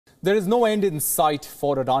There is no end in sight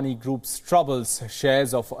for Adani Group's troubles.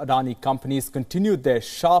 Shares of Adani companies continued their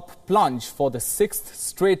sharp plunge for the sixth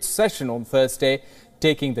straight session on Thursday,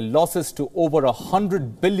 taking the losses to over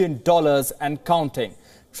 $100 billion and counting.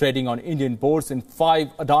 Trading on Indian bourse in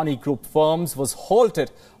 5 Adani Group firms was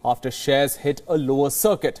halted after shares hit a lower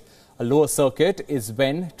circuit. A lower circuit is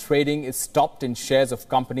when trading is stopped in shares of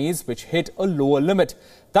companies which hit a lower limit.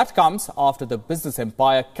 That comes after the business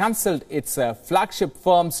empire cancelled its flagship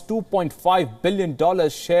firm's $2.5 billion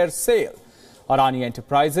share sale. Adani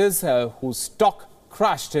Enterprises, whose stock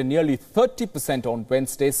crashed nearly 30% on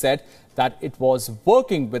Wednesday, said that it was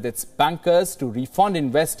working with its bankers to refund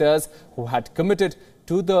investors who had committed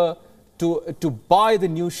to buy the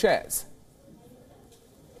new shares.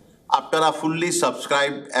 After a fully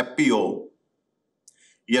subscribed FPO,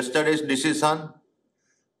 yesterday's decision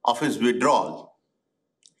of its withdrawal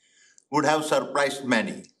would have surprised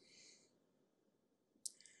many.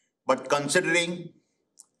 But considering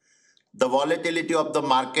the volatility of the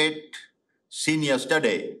market seen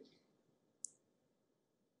yesterday,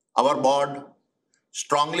 our board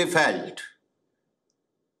strongly felt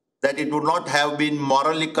that it would not have been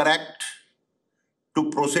morally correct to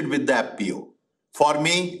proceed with the FPO. For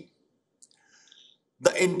me,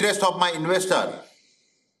 the interest of my investor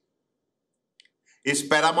is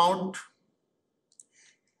paramount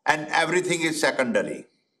and everything is secondary.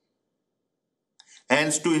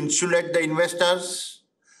 Hence, to insulate the investors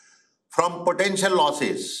from potential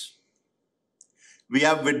losses, we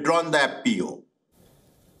have withdrawn the FPO.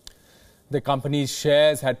 The company's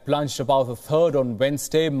shares had plunged about a third on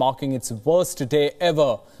Wednesday, marking its worst day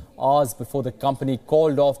ever. Hours before the company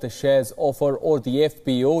called off the shares offer or the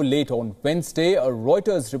FPO late on Wednesday, a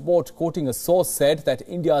Reuters report quoting a source said that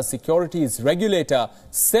India's securities regulator,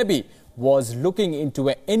 SEBI, was looking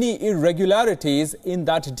into any irregularities in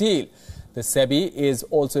that deal. The SEBI is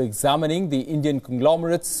also examining the Indian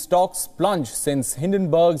conglomerate's stocks plunge since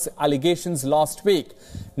Hindenburg's allegations last week.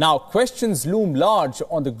 Now, questions loom large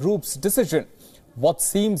on the group's decision. What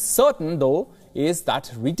seems certain, though, is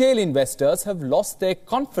that retail investors have lost their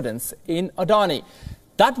confidence in Adani.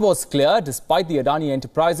 That was clear despite the Adani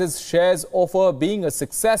Enterprises shares offer being a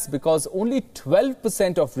success because only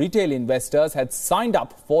 12% of retail investors had signed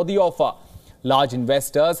up for the offer. Large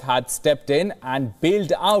investors had stepped in and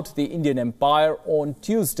bailed out the Indian empire on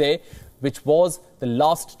Tuesday, which was the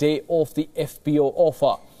last day of the FPO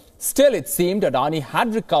offer. Still, it seemed Adani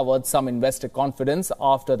had recovered some investor confidence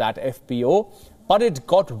after that FPO. But it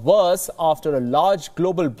got worse after a large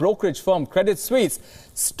global brokerage firm, Credit Suisse,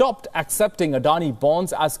 stopped accepting Adani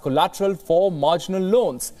bonds as collateral for marginal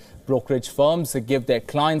loans. Brokerage firms give their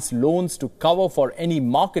clients loans to cover for any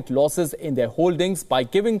market losses in their holdings by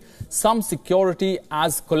giving some security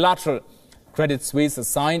as collateral. Credit Suisse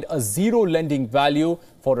assigned a zero lending value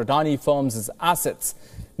for Adani firms' assets.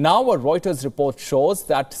 Now, a Reuters report shows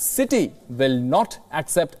that Citi will not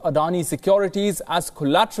accept Adani securities as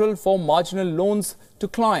collateral for marginal loans to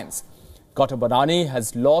clients. Gautam Adani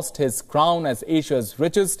has lost his crown as Asia's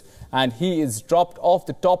richest, and he is dropped off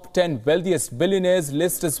the top 10 wealthiest billionaires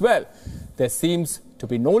list as well. There seems to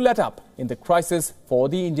be no let-up in the crisis for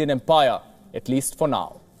the Indian empire, at least for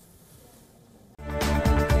now.